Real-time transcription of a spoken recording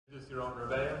your own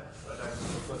Rebbe, but I'm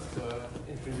supposed to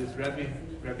introduce Rebbe.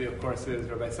 Rebbe, of course, is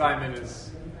Rabbi Simon,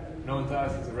 is known to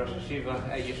us as a Rosh Yeshiva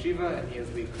at Yeshiva, and he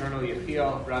is the Colonel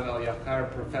Yechiel Rav El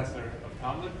Yakar Professor of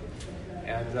Talmud.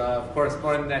 And of course,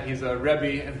 more than that, he's a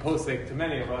Rebbe and posek to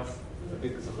many of us. It's a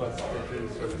big success to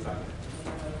introduce Rabbi Simon.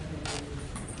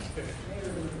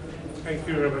 Thank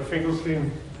you, Rabbi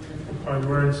Finkelstein, for kind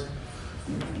words.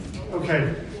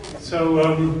 Okay,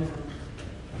 so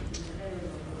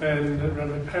and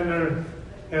Rabbi Penner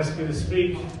asked me to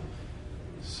speak,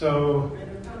 so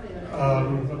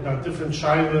about different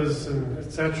shilas and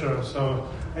etc. So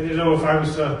I didn't know if I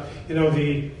was, the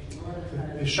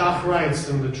Shachrites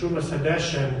and the Trumas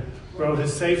Hadeshen wrote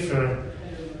his sefer,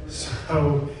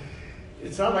 so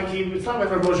it's not like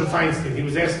Rav Moshe Feinstein. He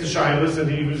was asking shilas and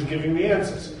he was giving the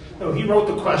answers. No, he wrote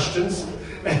the questions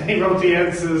and he wrote the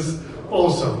answers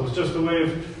also. It was just a way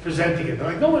of presenting it.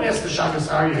 Like, no one asked the Shabbos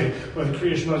Aryeh or the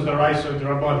Kriya Shema D'Oraisa or the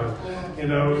Rabbanan.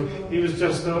 He was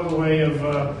just a way of...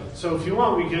 so if you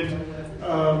want, we could,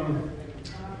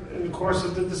 in the course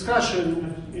of the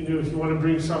discussion, if you want to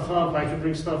bring stuff up, I can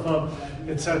bring stuff up,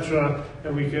 etc.,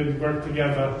 and we could work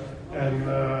together, and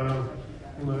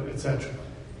etc.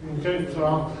 Okay, so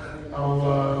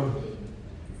I'll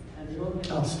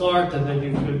start, and then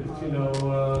you could,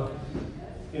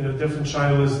 different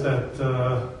shilas that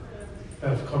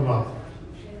have come up.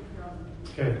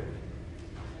 Okay.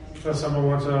 Does someone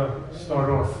want to start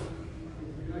off?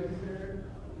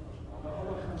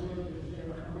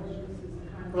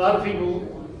 A lot of people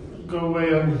go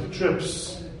away on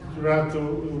trips throughout the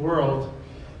world,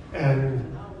 and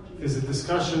there's a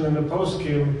discussion in the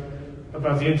poskim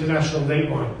about the international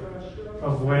dateline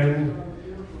of when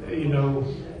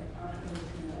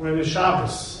is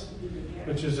Shabbos,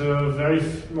 which is a very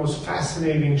most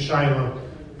fascinating shaila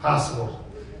possible,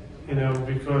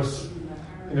 because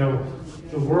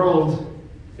the world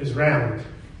is round.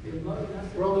 The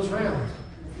world is round.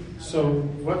 So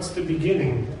what's the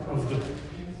beginning of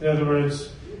in other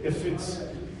words, if it's,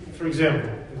 for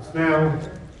example, it's now,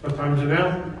 what time is it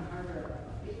now?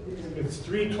 It's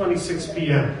 3:26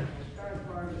 p.m.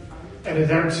 And in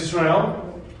Eretz Yisrael,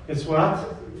 it's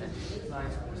what?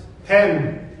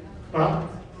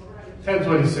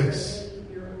 10:26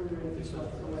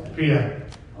 p.m.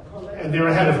 And they're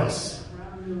ahead of us.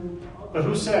 But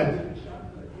who said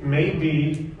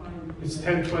maybe it's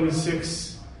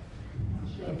 10:26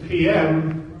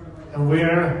 p.m. and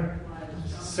we're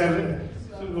we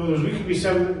could be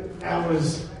 7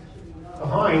 hours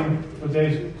behind, but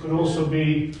they could also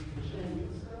be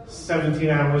 17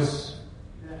 hours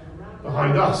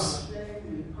behind us.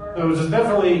 In other words, it's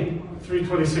definitely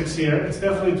 3:26 here. It's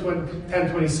definitely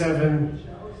 10:27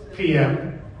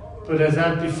 p.m. But is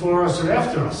that before us or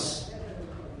after us?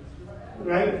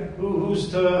 Right? Who's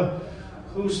to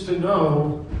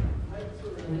know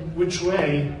which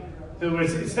way? In other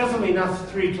words, it's definitely not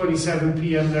 3:27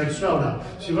 p.m. there as well now.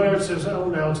 So whoever says,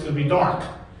 now it's going to be dark.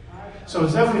 So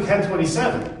it's definitely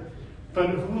 10:27. But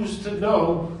who's to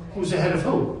know who's ahead of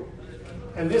who?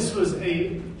 And this was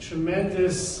a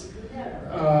tremendous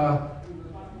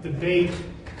debate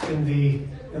in the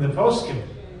poskim,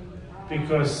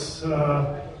 because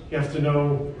you have to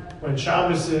know when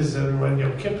Shabbos is and when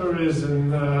Yom Kippur is,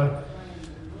 and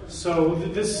so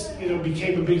this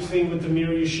became a big thing with the Mir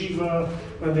Yeshiva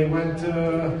when they went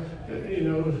to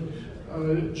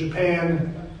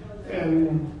Japan,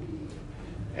 and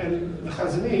the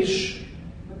Chazon Ish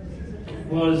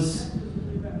was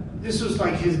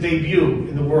like his debut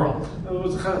in the world. In other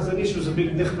words, Chazon Ish was a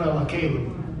big nichna al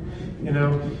hakelim. He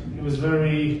was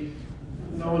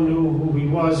no one knew who he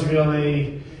was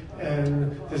really,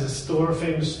 and there's a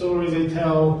famous story they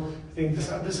tell. I think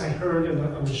this I heard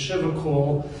on the Shiva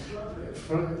call,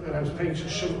 and I was paying a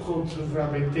Shiva call to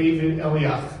Rabbi David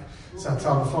Eliach,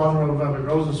 Zatzal, the father of Rabbi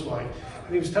Rosenzweig,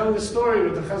 and he was telling the story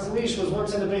that the Chazon Ish was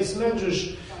once in a base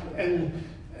medrash, and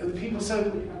the people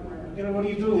said, what are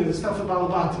you doing? It's not for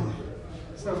Balabatim.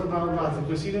 It's not for Balabatim,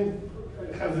 because he didn't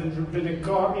have the rabbinic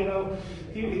guard,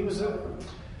 he was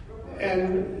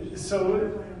and so,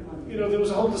 there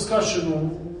was a whole discussion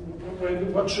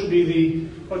what should be the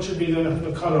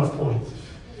cutoff point.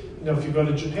 If you go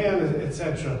to Japan,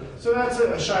 etc. So that's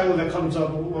a shaila that comes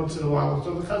up once in a while.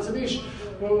 So the Chazon Ish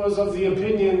was of the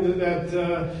opinion that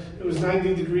it was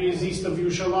 90 degrees east of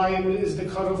Yerushalayim is the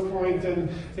cutoff point, and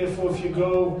therefore if you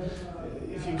go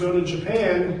to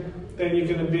Japan, then you're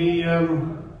going to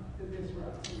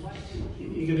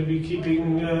be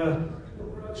keeping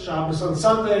Shabbos on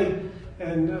Sunday,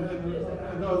 and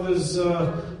others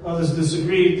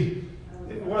disagreed.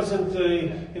 It wasn't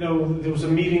there was a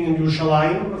meeting in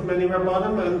Yerushalayim of many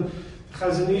Rabbanim, and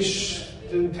Chazon Ish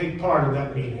didn't take part in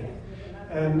that meeting.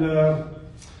 And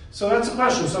so that's a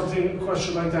question. A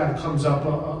question like that comes up.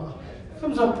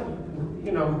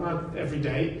 Not every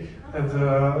day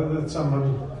that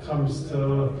someone comes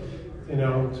to.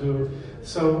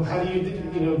 So how do you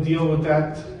deal with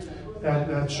that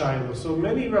shaila? So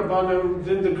many Rabbanim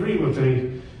didn't agree with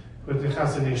the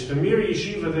Chazon Ish. The Mir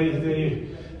Yeshiva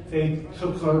they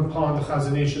took upon the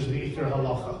Chazon Ish as the Iker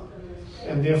Halacha,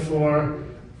 and therefore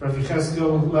Rav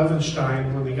Yechezkel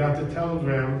Levenstein, when he got the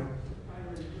telegram,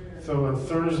 so on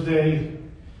Thursday,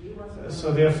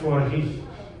 so therefore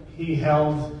he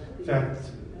held that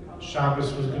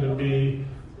Shabbos was going to be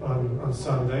on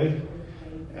Sunday,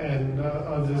 and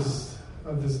others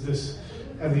this,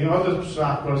 and the other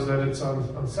shot was that it's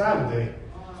on Saturday.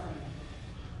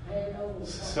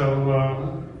 So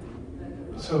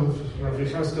Rav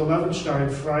Yechezkel Levenstein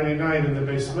Friday night in the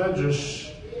Beis Medrash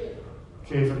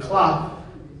gave a klap.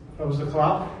 What was the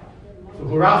klap? The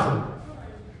hurachim,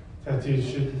 that you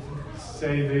should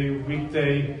say the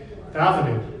weekday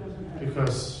davening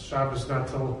because Shabbos not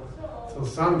till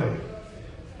Sunday,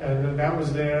 and that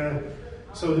was there.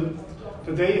 So,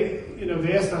 but they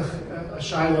asked a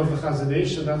shaila of the Chazon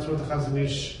Ish, and that's what the Chazon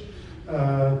Ish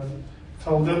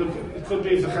told them. It could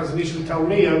be if the Chazon Ish would tell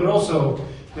me, I would also,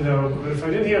 but if I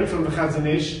didn't hear it from the Chazon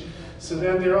Ish, so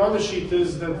then there are other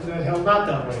shittas that held not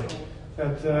that way.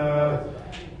 That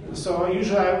so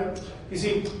usually, you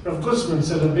see, Rav Guzman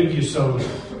said a big yisod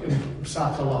in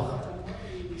Psat Halacha.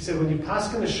 He said when you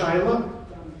paskin a shaila,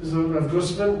 this is Rav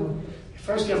Guzman.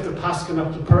 First you have to paskin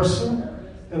up the person,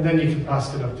 and then you can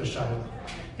paskin up the shaila.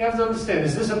 You have to understand,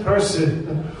 is this a person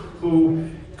who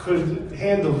could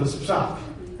handle this psak?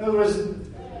 In other words,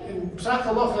 in Psak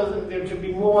Halacha, there could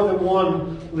be more than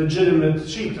one legitimate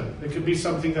shita. There could be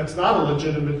something that's not a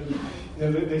legitimate.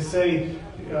 They say,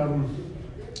 the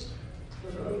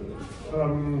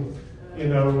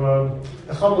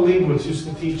Chama Leibowitz used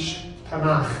to teach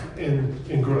Tanakh in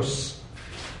Grus.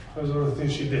 That was one of the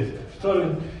things she did. She taught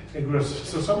in Grus.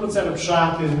 So someone said a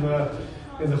pshat in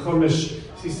the Chumash.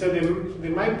 He said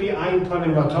there might be Ayin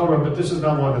Panim Torah, but this is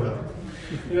not one of them.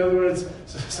 In other words,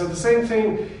 so the same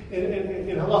thing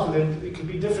in halacha. It could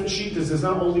be different shitas. There's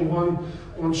not only one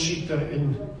shita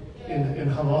in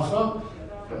halacha,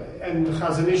 and the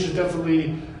Chazon Ish is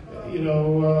definitely a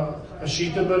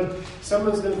shita. But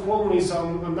someone's going to call me, so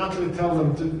I'm not going to tell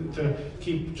them to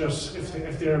keep just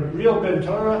if they're a real Ben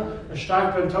Torah, a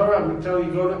stark Ben Torah. I'm going to tell you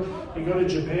go to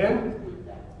Japan.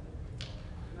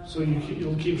 So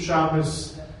you'll keep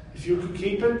Shabbos, if you could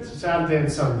keep it, Saturday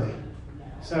and Sunday.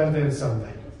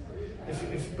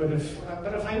 But if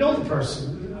I know the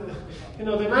person,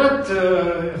 they're not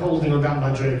holding on that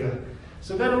madrega.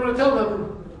 So then I'm going to tell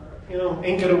them,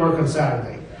 ain't going to work on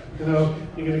Saturday. You're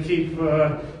going to keep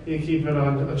it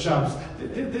on Shabbos.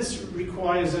 This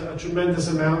requires a tremendous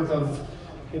amount of,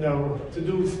 to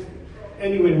do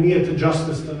anywhere near to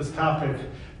justice to this topic.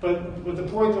 But the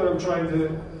point what I'm trying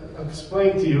to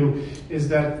explain to you is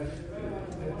that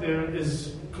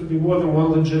could be more than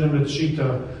one legitimate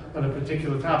shita on a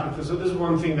particular topic. So this is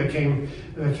one thing that came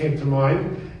to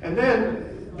mind. And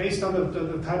then, based on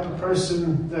the type of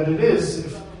person that it is,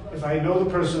 if I know the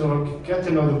person or get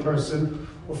to know the person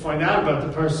or find out about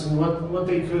the person, what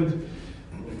they could.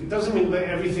 It doesn't mean that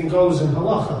everything goes in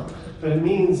halacha, but it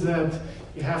means that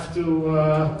you have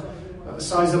to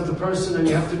size up the person and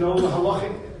you have to know the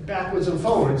halacha backwards and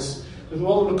forwards with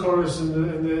all the makoros and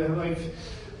the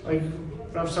like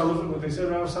Rav Sullivan, what they said,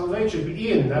 Rav Soloveitchik,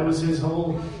 Ian, that was his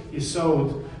whole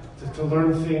yisod to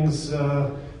learn things.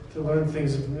 To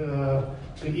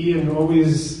Ian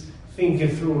always think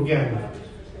it through again.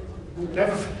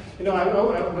 Never,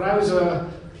 when I was a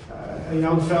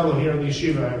young fellow here in the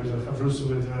yeshiva, I was a chavrusa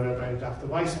with Rabbi Dr.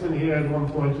 Weissman here. At one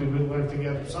point, we went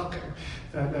together psakim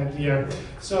that year.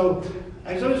 So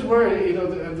I was always worried.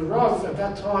 The Rav at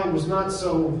that time was not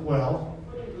so well.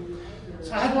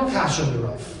 So I had one kasha on the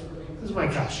Rav. This is my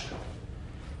kasha.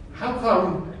 How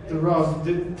come the Rav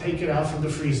didn't take it out from the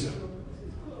freezer?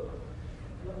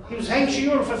 He was hanging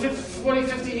shiur for 40,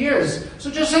 50 years. So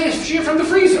just say it's shiur from the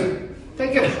freezer.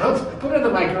 Take it out, put it in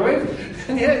the microwave,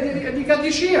 and you got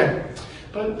your shiur.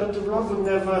 But the Rav would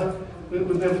never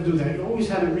do that. He always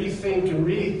had to rethink and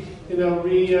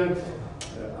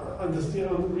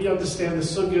re-understand the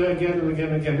sugya again and again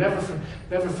and again.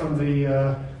 Never from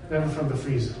the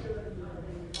freezer.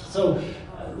 So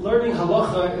learning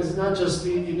halacha is not just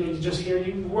you just hear,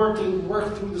 you work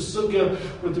through the sugya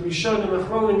with the Rishonim and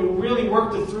Achronim, you really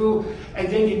worked it through, and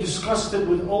then you discussed it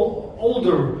with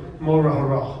older Mora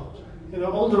Hara.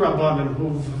 older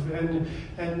rabbanim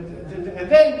and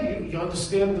then you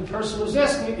understand the person who's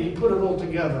asking, and you put it all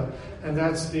together, and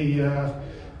that's the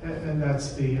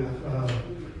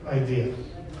idea.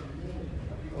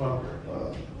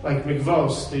 Like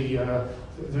mikvos,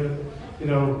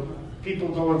 people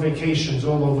go on vacations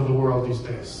all over the world these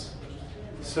days.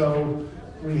 So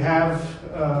we have,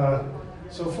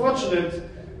 so fortunate,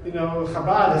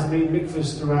 Chabad has made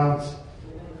mikvahs throughout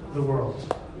the world,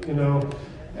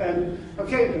 And,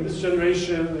 in this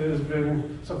generation there's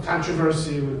been some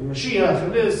controversy with Mashiach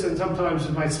and this, and sometimes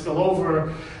it might spill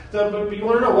over. But you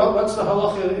want to know, what's the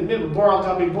halacha in Bor al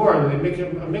Gabi Bor? They make a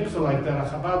mikvah like that, a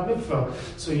Chabad mikvah.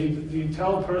 So you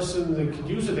tell a person they could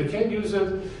use it, they can't use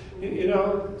it,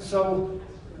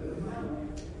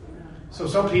 So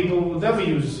some people will never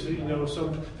use,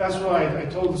 so that's why I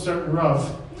told a certain Rav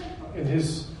in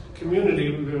his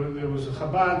community, there was a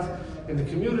Chabad in the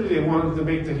community, they wanted to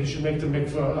make that he should make the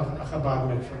mikvah a Chabad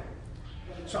mikvah.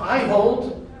 So I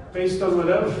hold, based on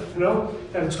whatever,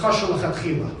 that it's kosher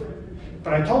l'chatchila.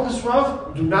 But I told this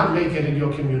Rav, do not make it in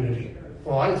your community.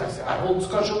 Well, I said, I hold it's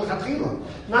kosher l'chatchila.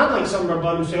 Not like some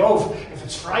Rabban who say, if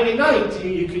it's Friday night,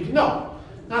 you could, no.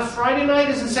 Not Friday night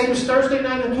is the same as Thursday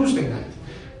night and Tuesday night.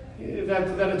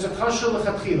 That it's a kosher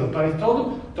l'chatchila. But I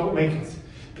told him, don't make it.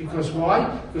 Because why?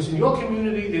 Because in your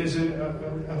community there's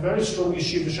a very strong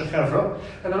yeshiva shechevra,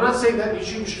 and I'm not saying that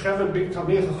yeshiva shechevra big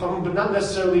talmidei chacham, but not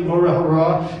necessarily mora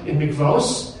hara in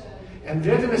mikvos, and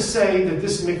they're going to say that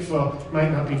this mikvah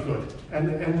might not be good, and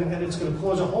it's going to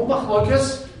cause a whole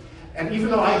machlokas. And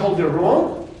even though I hold it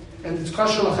wrong, and it's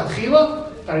kosher l'chatchila,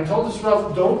 but I told this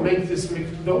Rav, don't make this the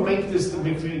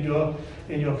mikvah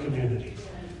in your community,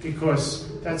 because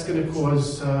that's going to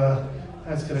cause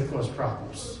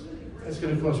problems. It's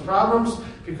going to cause problems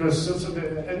because,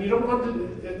 and you don't want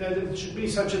that it should be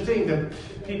such a thing that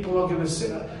people are going to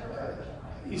say.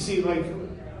 You see, like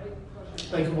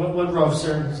what Rav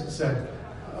said,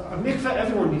 a mikveh,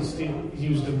 everyone needs to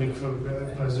use the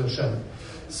mikveh by Hashem.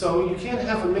 So you can't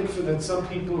have a mikveh that some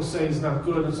people say is not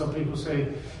good, and some people say,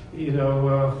 an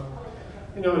Eruv,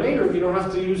 you don't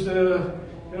have to use the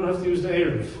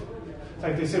Eruv.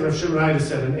 Like they say, Rav Shimon Aida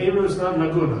said, an Eruv is not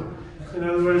Naguna. In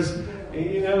other words,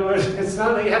 it's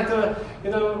not that you have to,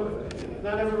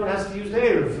 not everyone has to use the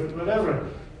Eruv, whatever.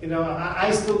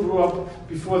 I still grew up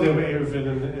before there were Eruv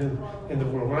in the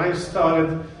world. When I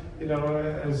started,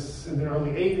 as in the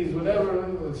early 80s, whatever,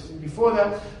 before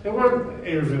that, there weren't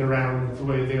Eruv around the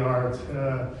way they are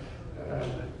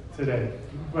today.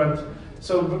 But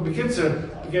the kids are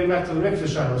getting back to the mikveh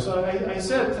shiloh. So I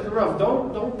said to the Rav,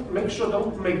 don't make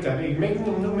that. You make a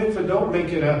new mikveh, don't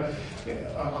make it a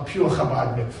pure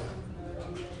Chabad mikveh.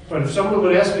 But if someone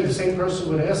would ask me, the same person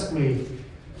would ask me,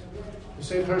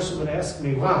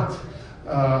 what?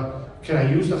 Can I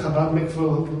use the Chabad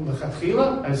mikveh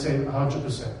l'chatchila? I say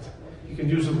 100%. You can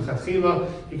use it l'chatchila.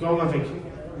 You're going on vacation.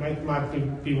 Might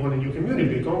be one in your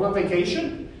community. You're going on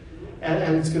vacation,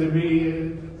 and it's going to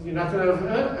be, you're not going to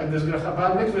have, and there's going to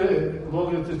Chabad mikveh, as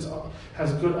long as it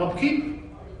has a good upkeep,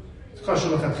 it's kosher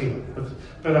l'chatchila.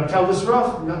 But I tell this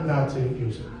Rav not to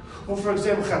use it. Or for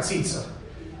example, chatzitza.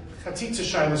 Chatzitza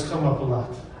shilas come up a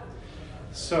lot.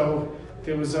 So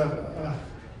there was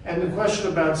and the question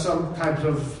about some types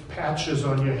of patches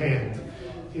on your hand.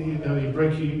 You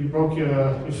broke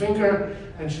your finger,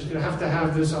 and she's going to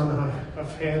have this on her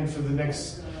hand for the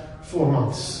next 4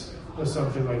 months or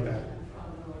something like that.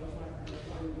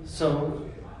 So,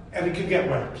 and it could get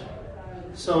wet.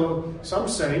 So some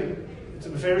say it's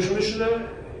a Beferish Mishnah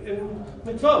in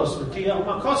mikvos, v'tiyah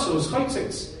makaso is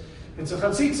chaytzitz. It's a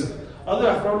chatzitza. Other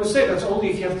Achronim say that's only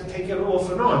if you have to take it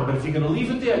off and on. But if you're going to leave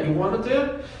it there and you want it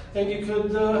there, then you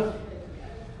could.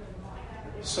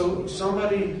 So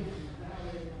somebody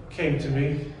came to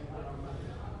me.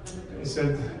 They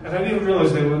said, and I didn't even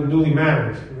realize they were newly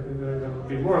married. There would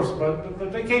be more,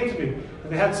 but they came to me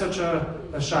and they had such a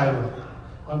shiloh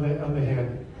on the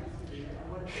hand.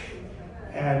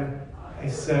 And I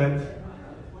said,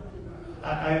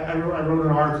 I wrote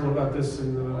an article about this,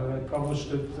 and I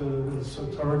published it in the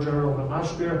Torah Journal, the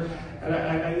Mashpir, and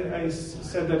I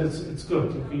said that it's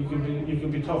good. You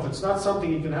can be tough. It's not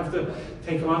something you can have to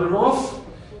take on and off.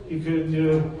 You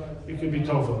could be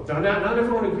tough. Now, not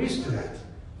everyone agrees to that.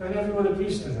 Not everyone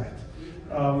agrees to that.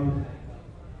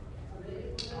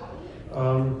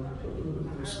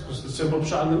 It's the simple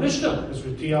pshat in the Mishnah. It's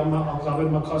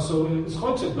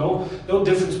no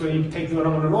difference when you take the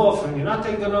on and off and you're not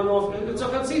taking it on and off. It's a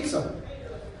chatzitza.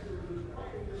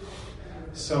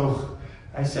 So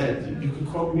I said, you can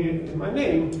quote me in my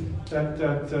name that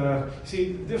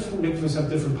see, different mikvahs have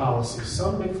different policies.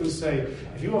 Some mikvahs say,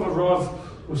 if you have a Rav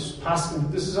who's asking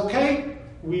this is okay,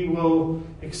 we will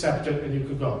accept it and you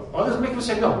could go. Others mikvah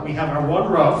say, no, we have our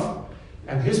one Rav,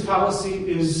 and his policy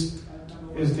is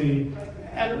the,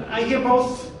 and I hear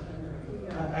both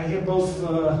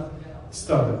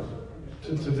study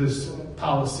to this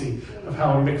policy of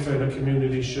how a mikveh in a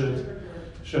community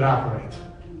should operate.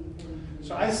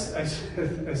 So I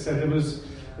said it was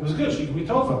good. She could be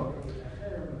tova.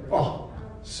 Oh,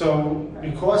 so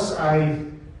because I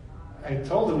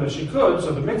told him that she could,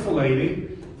 so the mikveh lady,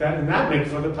 that in that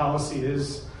mikveh the policy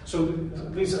is so.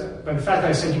 At least, but the fact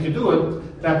I said you could do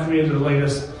it, that created the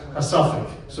latest a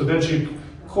suffix. So then she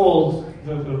called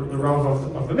the Rav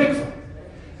of the mikveh,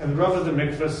 and the Rav of the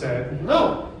mikveh said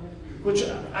no, which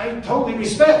I totally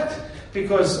respect,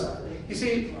 because you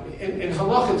see, in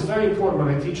halacha it's very important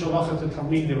when I teach halacha to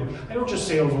talmidim. I don't just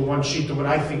say over one shita what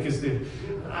I think is the.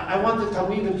 I want the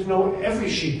talmidim to know every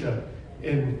shita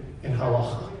in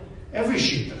halacha, every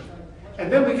shita,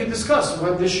 and then we can discuss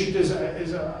when this shita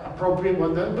is appropriate.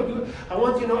 But I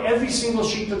want you to know every single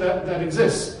shita that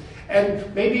exists.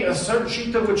 And maybe a certain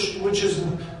shita which is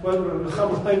what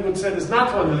Chacham would said is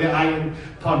not one of the ayin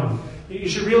panim. You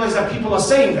should realize that people are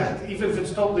saying that, even if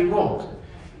it's totally wrong.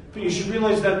 But you should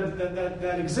realize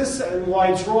that exists and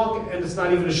why it's wrong, and it's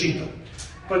not even a shita.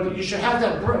 But you should have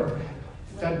that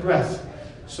breath.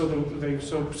 So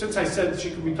since I said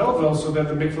she could be tovel, so then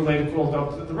the mikveh lady called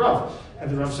up the Rav, and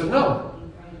the Rav said no.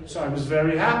 So I was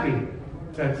very happy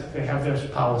that they have their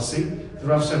policy. The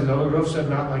Rav said no, the Rav said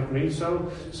not like me,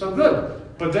 so good.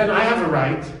 But then I have a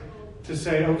right to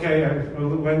say, okay,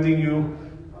 I'm lending you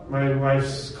my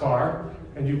wife's car,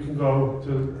 and you can go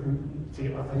to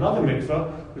another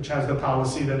mikveh, which has the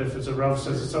policy that if it's a Rav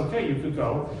says it's okay, you could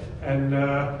go, and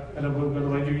I'm going to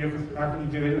lend you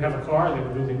they didn't have a car, they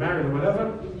were newly married or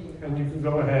whatever, and you can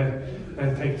go ahead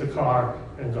and take the car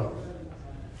and go.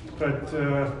 But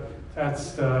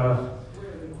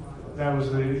that was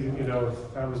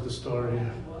the story.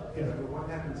 Yeah. What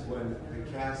happens when the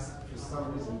cast, for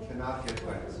some reason, cannot get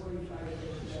wet? You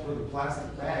should put a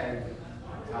plastic bag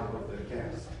on top of the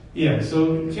cast. Yeah,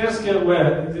 so cast get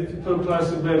wet, if you put a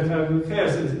plastic bag on top of the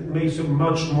cast, it makes it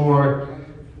much more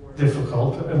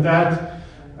difficult. And that,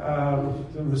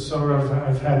 the Masorah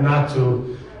I've had not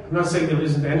to. I'm not saying there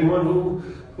isn't anyone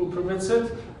who permits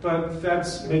it, but that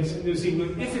makes it, you see,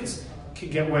 if it can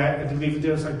get wet, and leave it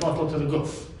there, it's like bottle to the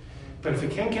goof. But if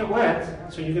it can't get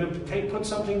wet, so you're going to put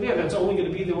something there that's only going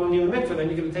to be the one in the mikveh, then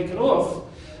you're going to take it off.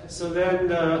 So then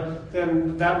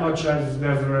that much I've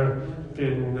never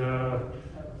been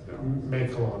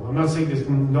makel on. I'm not saying there's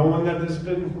no one that has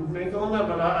been makel on that,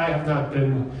 but I have not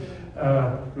been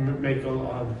makel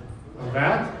on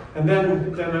that. And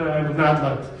then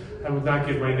I would not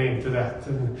give my name to that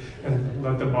and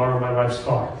let them borrow my wife's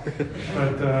car.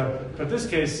 But this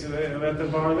case, they let them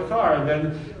borrow the car, and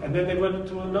then they went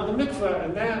to another mikveh,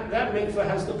 and that mikveh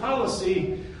has the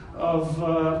policy of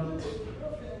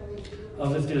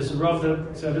if there's a Rav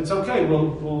that said it's okay,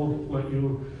 we'll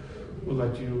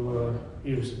let you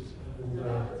use it. You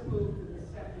have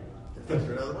time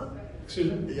for another one?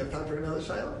 Excuse me? You have time for another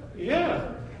shayla?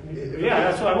 Yeah. Yeah,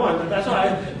 that's what I want. That's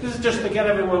why this is just to get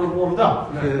everyone warmed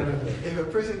up. If a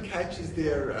person catches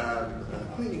their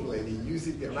cleaning lady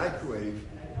using their microwave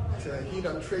to heat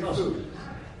up tray food,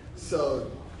 so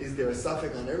is there a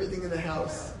suffix on everything in the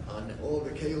house, on all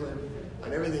the kalim,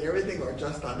 on everything, or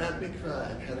just on that mikvah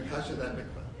and had a kasha that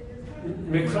mikvah?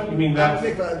 Mikvah? You mean that?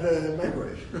 Mikvah, the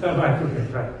microwave. The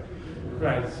microwave,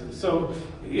 right. So,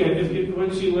 yeah, when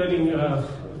she's letting a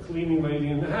cleaning lady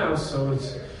in the house, so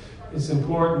it's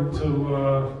important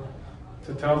to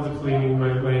tell the cleaning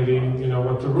lady,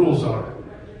 what the rules are,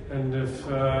 and if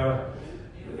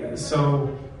so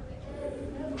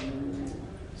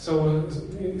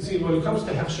you see, when it comes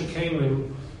to hefsher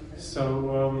kalim,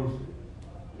 so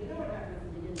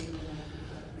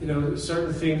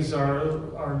certain things are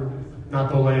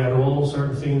not bolei at all.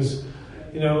 Certain things,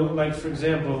 like for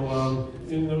example,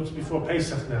 it's before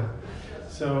Pesach now.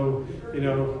 So,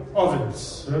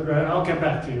 ovens. Right? I'll get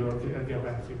back to you. I'll get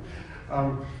back to you.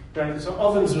 Right? So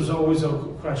ovens was always a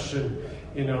question.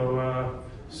 My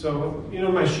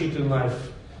sheet in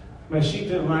life. My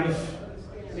sheet in life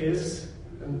is,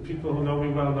 and people who know me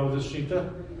well know this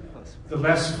shita, the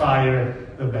less fire,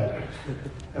 the better.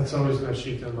 That's always my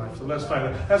sheet in life. The less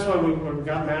fire. That's why when we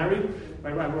got married,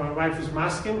 my wife was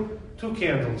masking 2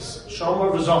 candles,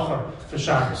 shomer v'zocher for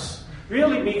Shabbos.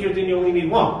 Really, meager, then you only need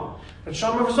 1. But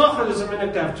Shomer V'Zocher is a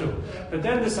minute to have 2. But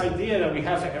then this idea that we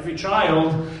have for every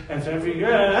child and for every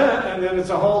year, and then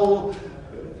it's a whole,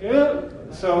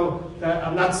 So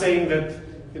I'm not saying that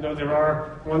there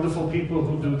are wonderful people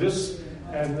who do this,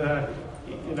 and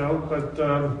but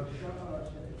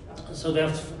so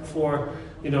therefore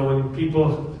when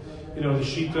people, the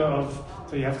shita of,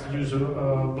 so you have to use a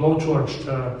blowtorch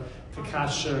to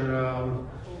kasher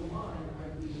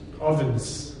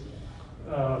ovens,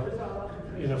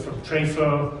 for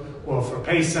treifa or for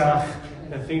Pesach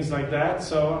and things like that.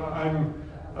 So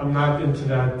I'm not into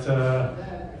that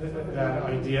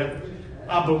idea.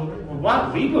 But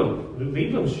what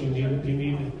libums you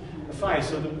need a fire.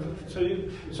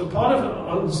 So part of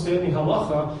understanding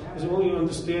halacha is only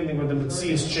understanding when the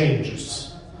metzias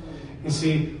changes. You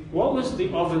see, what was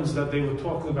the ovens that they were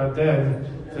talking about then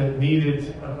that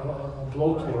needed a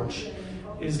blowtorch?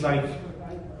 Is like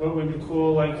what we would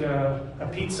call like a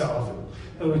pizza oven.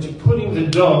 In other words, you're putting the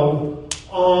dough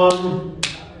on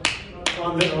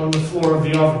the floor of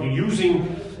the oven. You're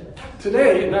using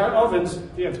today in our ovens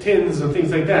you have tins and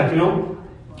things like that. You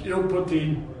don't put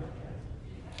the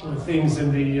things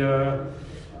in the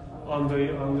on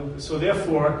the so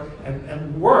therefore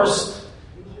and worst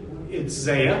it's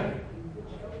zayah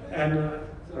and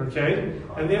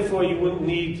and therefore you wouldn't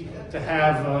need to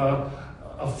have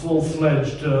a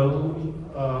full-fledged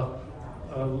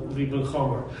libun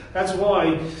chomer. That's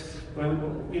why when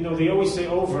they always say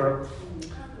over.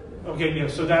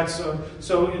 So that's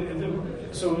so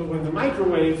when the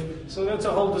microwave. So that's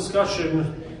a whole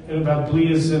discussion about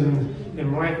bliyas and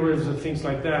microwaves and things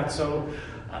like that. So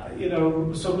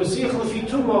so Mesiach Lefi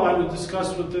Tumo I would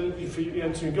discuss with if you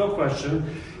answering your question.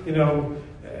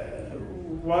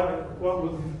 What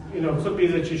would could be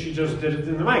that she just did it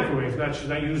in the microwave. That she's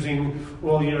not using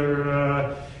all your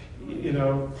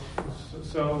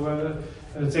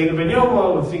and it's Eina Ben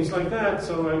Yomo and things like that.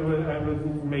 So I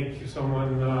would make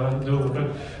someone do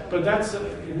it. But that's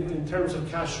in terms of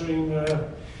kashering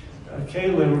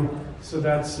kalim. So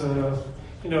that's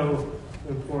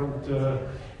important.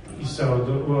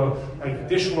 Like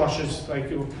dishwashers,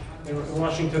 like in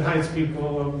Washington Heights,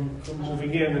 people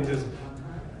moving in, and there's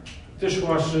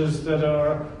dishwashers that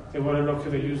they want to know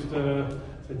can they use the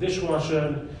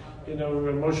dishwasher.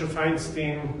 Moshe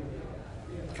Feinstein.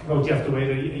 Well, you have to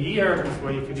wait a year before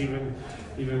you could even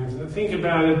think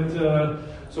about it.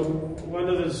 So one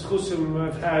of the schusim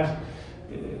I've had,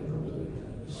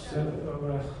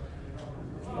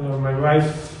 my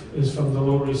wife is from the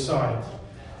Lower East Side.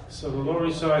 So the Lower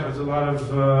East Side has a lot of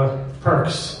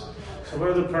perks. So one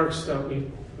of the perks that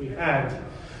we had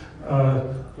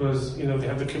was, they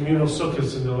have the communal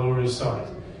sukkahs in the Lower East Side.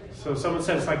 So someone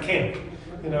said it's like camp.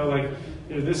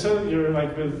 You're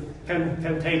like with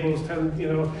 10 tables, 10,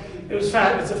 it's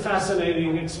a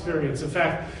fascinating experience. In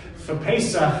fact, for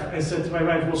Pesach, I said to my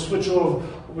wife, we'll switch over,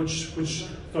 which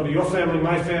go to your family,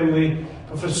 my family.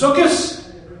 But for Sukkot,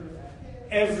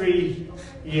 every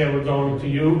year we're going to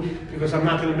you, because I'm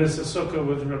not going to miss a Sukkah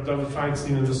with Reb David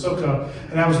Feinstein in the Sukkah,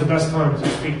 and that was the best time to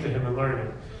speak to him and learn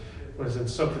it, was in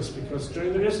Sukkot, because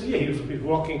during the rest of the year, he was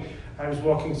walking, I was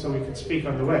walking so we could speak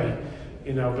on the way,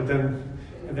 but then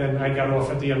I got off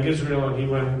at the Young Israel and he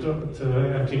went to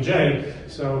MTJ.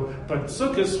 So, but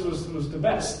Sukkot was the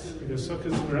best, because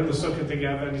we're in the Sukkah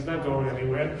together and he's not going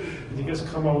anywhere. And he just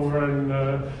come over and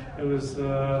it was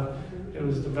the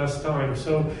best time.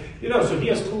 So, so he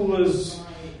has coolers.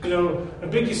 A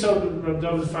big yesod of Reb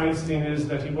David Feinstein is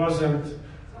that he wasn't.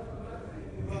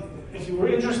 If you were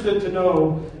interested to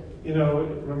know,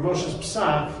 Rav Moshe's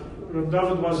Psak, Reb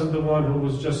David wasn't the one who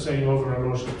was just saying over Rav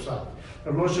Moshe's Psak.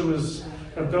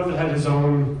 Rav David had his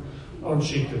own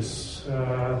shittas.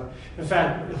 In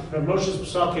fact, Rav Moshe's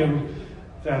Psakim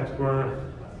that were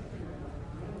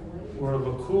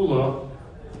Lakula,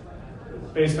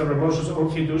 based on Rav Moshe's own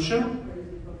Chidushim,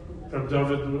 Rav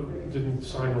David didn't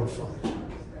sign off on.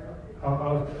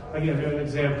 I'll give you an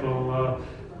example.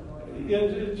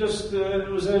 It was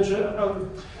an interesting,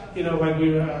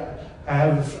 I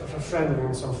have a friend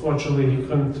once, unfortunately he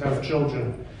couldn't have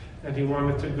children, and he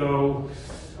wanted to go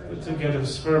to get a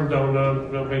sperm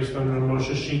donor based on Rav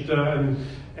Moshe Shita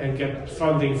and get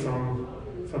funding from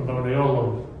Bonei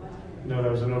Olam.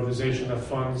 There was an organization that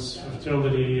funds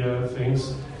fertility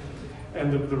things.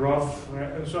 And the Rav,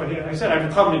 so I said, I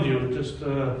would come with you, just,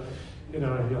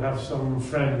 you'll have some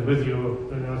friend with you,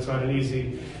 it's not an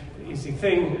easy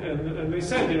thing. And they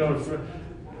said,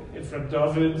 if Reb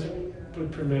David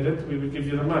would permit it, we would give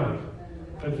you the money.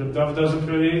 But Reb David doesn't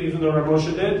permit it, even though Rav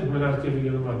Moshe did, we're not giving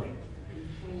you the money.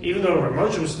 Even though Rav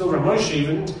Moshe was still Rav Moshe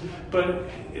even, but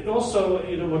it also,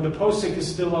 when the posik is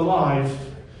still alive,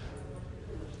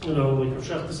 like Rav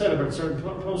Shechta said about certain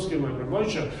poskim, like Rav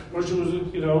Moshe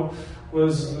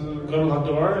was Gadol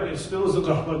Hador, it still is a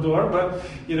Gadol Hador, but,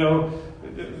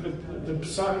 the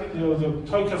psak, the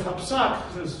toik of hapsak,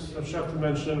 as Rav Shechta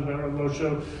mentioned about Rav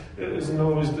Moshe, isn't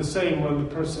always the same when the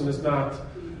person is not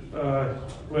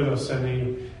with us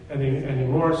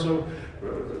anymore. So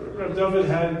Reb David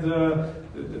had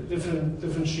different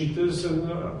shittas,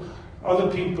 and other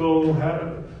people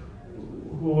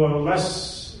who were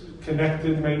less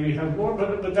connected maybe had more.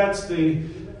 But that's the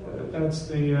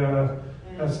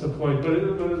point.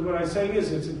 But what I say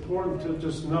is, it's important to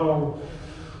just know,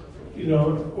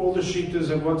 all the shittas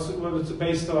and what it's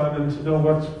based on, and to know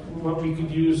what we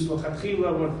could use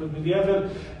l'chatchila, what would be evid,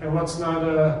 and what's not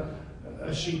a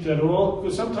sheet at all.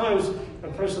 Because sometimes a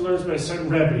person learns by a certain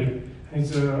rebbe, and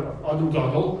he's a Adam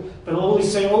Gadol, but he'll only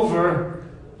say over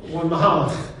one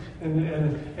mahalach, and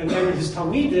then his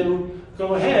talmidim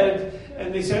go ahead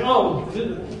and they say, oh,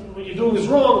 what you're doing is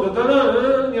wrong,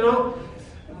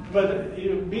 But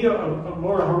be a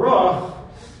more harach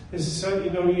is,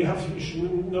 you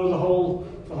should know the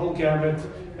whole gamut,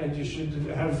 and you should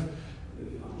have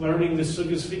learning the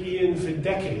sugyas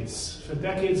for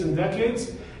decades and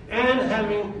decades, and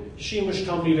having shimush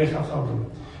talmidei chachamim,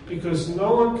 because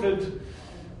no one could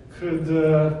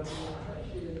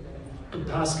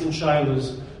paskin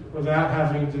shaylas without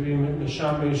having to be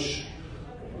mishamish,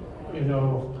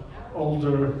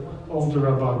 older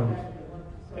rabbanim,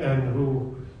 and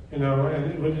who, and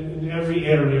in every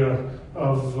area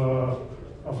of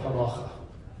halacha,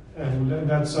 and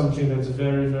that's something that's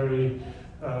very, very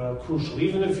crucial.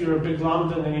 Even if you're a big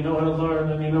lamdan and you know how to learn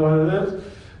and you know how to live,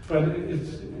 but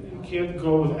you can't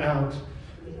go without,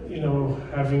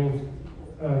 having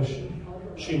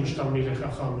shimush talmidei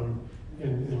chachamim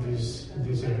in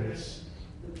these areas.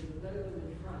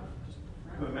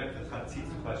 Going back to the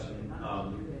chatzitza question,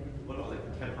 what about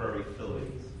like temporary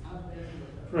fillings?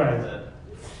 Right.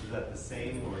 Is that the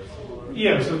same or similar?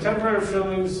 Yeah, so temporary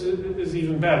fillings is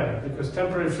even better, because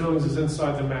temporary fillings is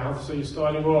inside the mouth, so you're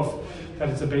starting off that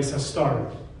it's a beis hastarim.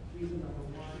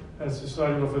 You're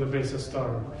starting off with a beis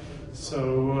hastarim.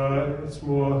 So it's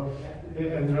more,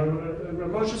 and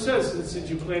Rav Moshe says that since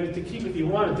you planned to keep it, you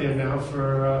want it there now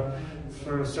for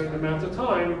a certain amount of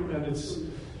time, and it's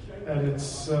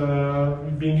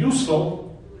being useful,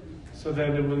 so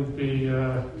then it would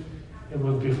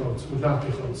not be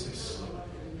chotzis.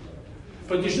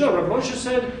 But you should know, Rav Moshe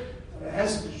said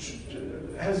has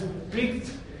big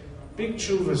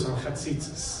tshuvas on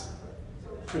chatzitzas,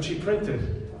 which he printed,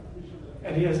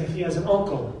 and he has an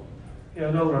uncle,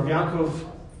 Rav Yaakov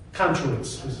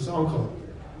Kantrowitz was his uncle,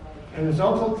 and his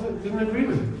uncle didn't agree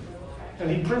with him,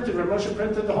 and Rav Moshe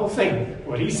printed the whole thing,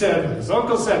 what he said, what his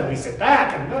uncle said, what he said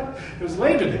back, and it was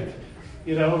Leibenik,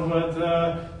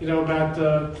 about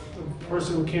the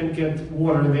person who can't get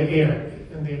water in their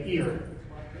ear.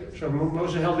 So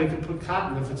Moshe held they could put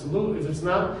cotton if it's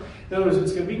not. In other words,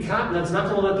 it's going to be cotton that's not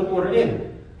going to let the water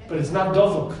in, but it's not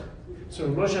dovuk. So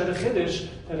Moshe had a chiddush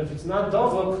that if it's not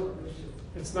dovuk,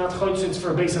 it's not chotzitz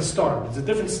for a beis hastarim. It's a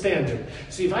different standard.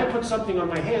 See, if I put something on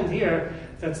my hand here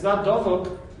that's not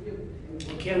dovuk,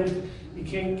 you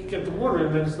can't get the water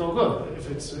in, then it's no good if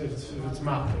it's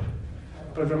mapid.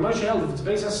 But Rav Moshe held if it's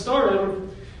beis hastarim,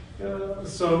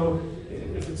 so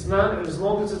if it's not, as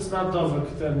long as it's not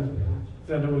dovuk, then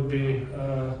it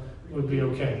would be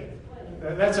okay.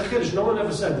 That's a chiddush. No one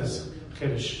ever said this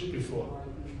chiddush before,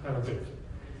 I don't think.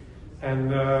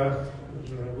 And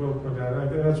we'll point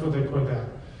out. That's what they point out.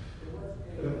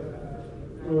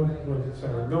 I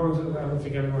don't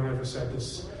think anyone ever said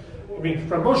this. I mean,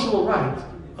 Rav Moshe will write,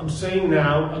 I'm saying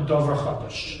now a dover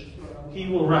chadash. He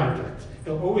will write that.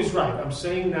 He'll always write, I'm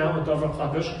saying now a dover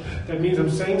chadash. That means I'm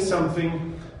saying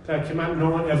something that no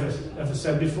one ever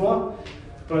said before.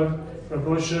 But Rav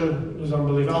Moshe was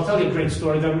unbelievable. I'll tell you a great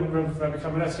story. Then Rabbi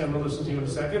Kamenetsky, I'm going to listen to you in a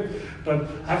second. But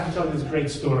I have to tell you this great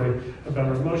story about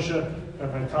Rav Moshe.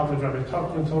 Rabbi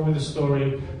Tuchman told me the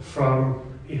story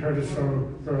he heard it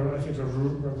from, I think,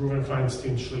 Reuven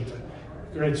Feinstein Shlita.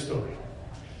 Great story.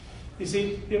 You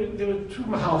see, there were two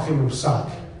mahalachim in Psak.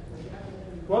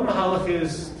 One mahalach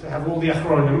is to have all the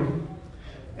achronim,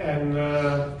 and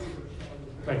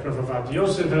like Rav Avad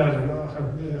Yosef had, and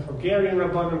the Hungarian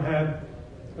Rabbanim had.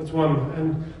 That's one,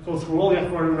 and go through all the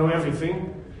achronim, know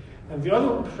everything. And the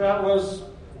other part was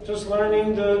just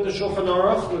learning the Shulchan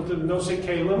Aruch with the Nosei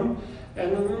Kalim,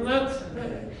 and that,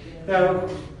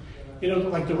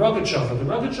 like the Rogatchover. The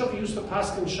Rogatchover used to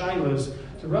paskin shaylas.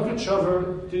 The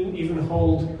Rogatchover didn't even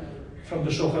hold from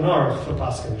the Shulchan Aruch for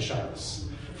paskin shaylas.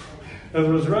 In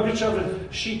other words, the Rogatchover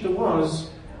shita was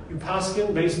you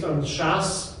paskin based on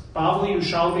Shas, Bavli,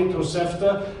 Yushalmi,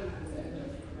 Tosefta,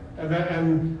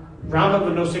 and Rambam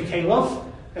and Nosei Kalov,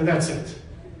 and that's it.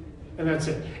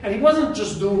 And he wasn't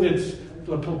just doing it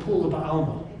l'pilpul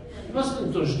ba'alma. He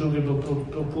wasn't just doing it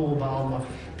l'pilpul ba'alma.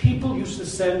 People used to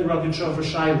send Rogatchover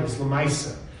shaylas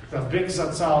l'maisa Rav Bik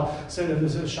Zatzal said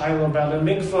there's a shaila about a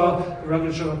mikvah, the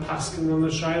Rosh Hashanah paskin on the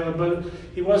shaila, but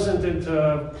he wasn't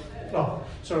into,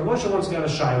 so Moshe once got a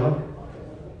shaila,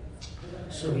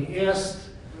 so he asked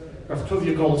Rav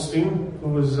Tuvia Goldstein, who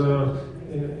was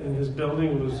in his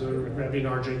building, who was a rabbi in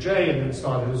RJJ, and then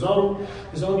started his own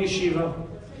yeshiva.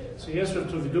 So he asked Rav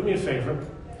Tuvia, do me a favor,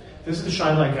 this is the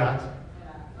shaila I got.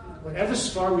 Whatever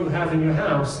svarim you have in your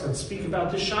house that speak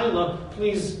about this shaila,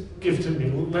 please give to me,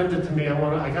 lend it to me.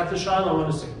 I got the shaila, I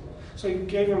want to see. So he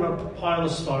gave him a pile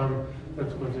of svarim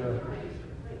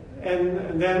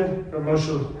and then Rav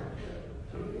Moshe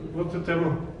looked at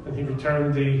them and he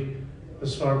returned the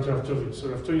svarim to Rav Tuvia. So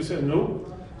Rav Tuvia said, no.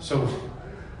 So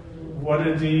what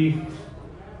did the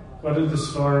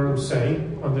svarim say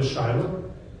on the shaila?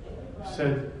 He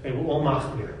said they were all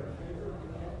machmir.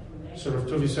 So Rav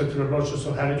Tuvia said to Rav Moshe,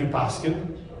 so how did you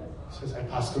paskin? He says, I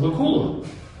paskin l'kula.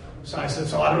 So I said,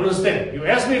 so I don't understand. You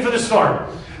asked me for the svarim.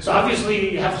 So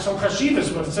obviously you have some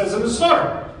chashivas, what it says in the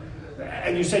svarim.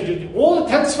 And you said, all the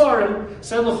 10 svarim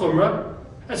said l'chumra,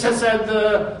 and said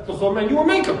l'chumra, and you will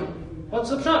make them. What's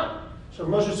the pshat? So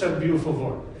Moshe said a beautiful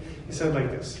word. He said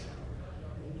like this.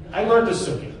 I learned the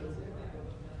sugi.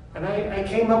 And I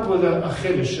came up with a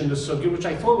chiddush in the sugi, which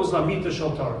I thought was Lamita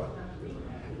Shel Torah.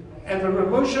 And Rav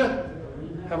Moshe,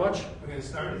 how much? We're going to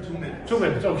start in 2 minutes. 2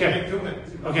 minutes, okay. 2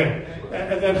 minutes. Okay.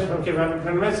 And then, Rav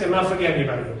Moshe, I'm not forgetting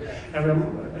about you.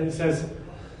 And he says,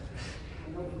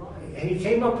 and he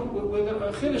came up with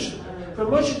a chiddush. Rav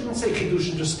Moshe didn't say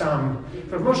chiddush just stam.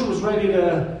 Rav Moshe was ready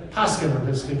to paskin on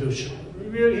his chiddush.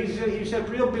 He said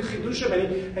real big chiddush,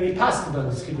 and he paskin on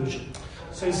his chiddush.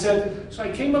 So he said, so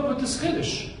I came up with this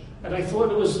chiddush, and I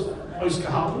thought it was ois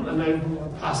gehalten, and I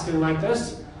paskin like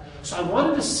this. So I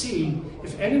wanted to see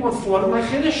if anyone thought of my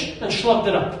chiddush and shlugged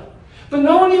it up. But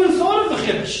no one even thought of the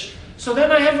chiddush. So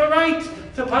then I have a right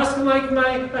to paskin like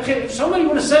my chiddush. If somebody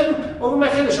would have said over my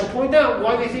chiddush and point out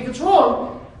why they think it's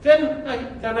wrong, then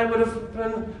I would have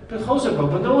been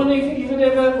chosebo. But no one even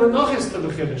ever menachis to the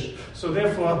chiddush. So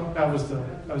therefore, that was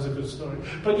a good story.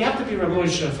 But you have to be Rav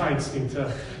Moshe Feinstein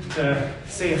to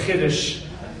say a chiddush,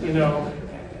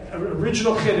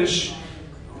 original chiddush,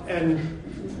 and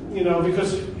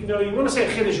because you want to say a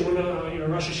chiddush, you're a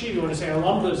Rosh Hashiva, you want to say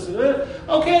alumnus.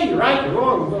 Okay, you're right, you're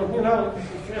wrong.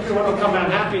 Everyone will come out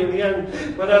happy in the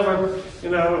end, whatever.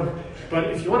 But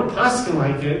if you want to paskin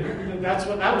like it, that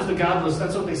was the godless.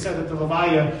 That's what they said at the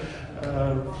Levaya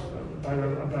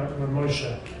about Rav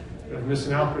Moshe.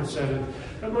 Mr. Alpert said it.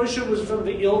 Rav Moshe was from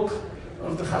the ilk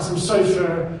of the Chasam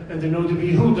Sofer and the Nodi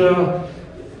Yehuda.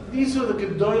 These are the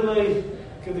Gedolei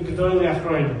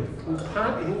Achronim who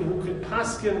could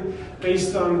paskin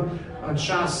based on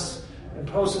Shas and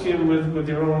poskin with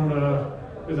their own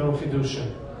chiddushim.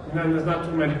 And then there's not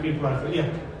too many people out there. Yeah.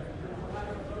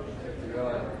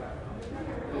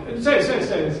 Say.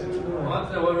 I want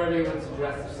to know what Rabbi would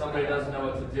suggest if somebody doesn't know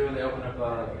what to do and they open up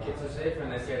a Kitzur Sefer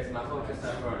and they say it's Machlokas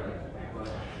Achronim.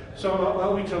 So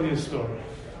I'll tell you a story.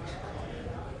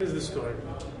 Here's the story.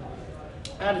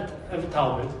 I have a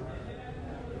Talmud,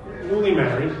 newly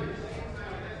married,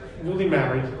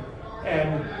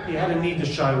 and he had a need to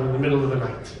shine in the middle of the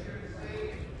night.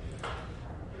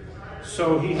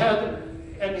 So he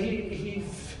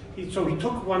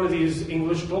took one of these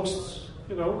English books,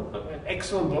 an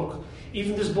excellent book.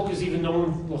 Even this book is even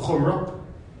known l'chumra,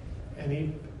 and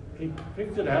he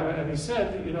picked it up and he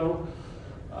said,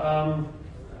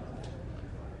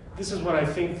 this is what I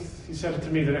think. He said it to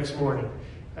me the next morning.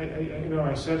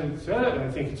 I said it. I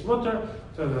think it's mutter.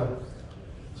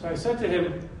 So I said to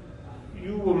him,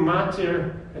 you were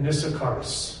matir and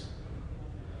Issacharus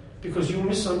because you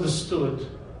misunderstood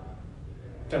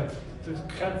that the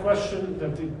question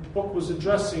that the book was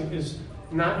addressing is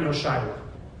not your shaila.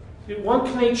 One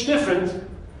knage different,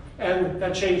 and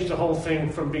that changed the whole thing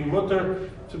from being mutter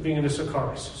to being an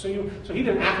Issacharus. So he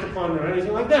didn't act upon it or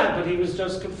anything like that, but he was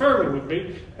just confirming with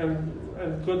me,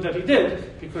 and good that he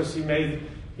did because he made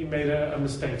a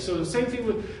mistake. So the same thing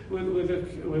with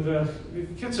the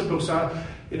Kitzur books are,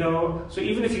 so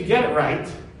even if you get it right,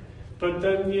 but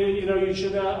then you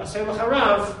should say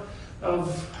l'charav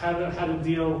of how to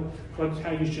deal,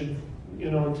 how you should,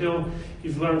 until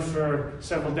you've learned for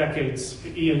several decades,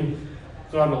 Ian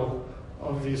Gunnell,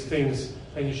 of these things,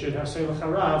 and you should have say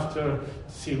l'charav to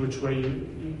see which way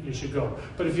you should go.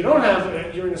 But if you don't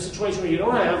have, you're in a situation where you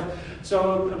don't have,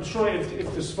 so I'm sure if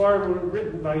the Svarim were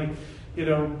written by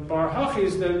Bar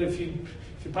Hachis, then if you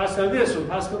pass on this or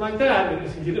pass on like that, and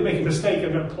if you didn't make a mistake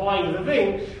of applying the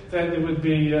thing, then it would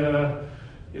be, you're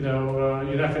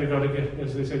not going to go to,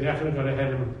 as they say, you're not going to go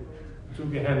to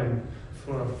Gehenim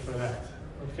for that.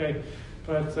 Okay?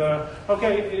 But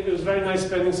okay, it was very nice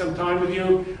spending some time with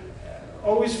you.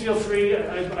 Always feel free.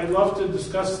 I love to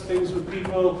discuss things with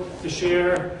people, to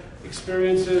share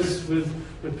experiences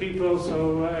with people.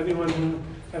 So anyone who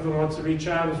ever wants to reach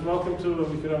out is welcome to.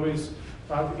 We could always,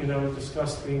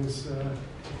 discuss things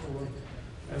before.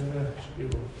 And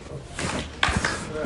should be well.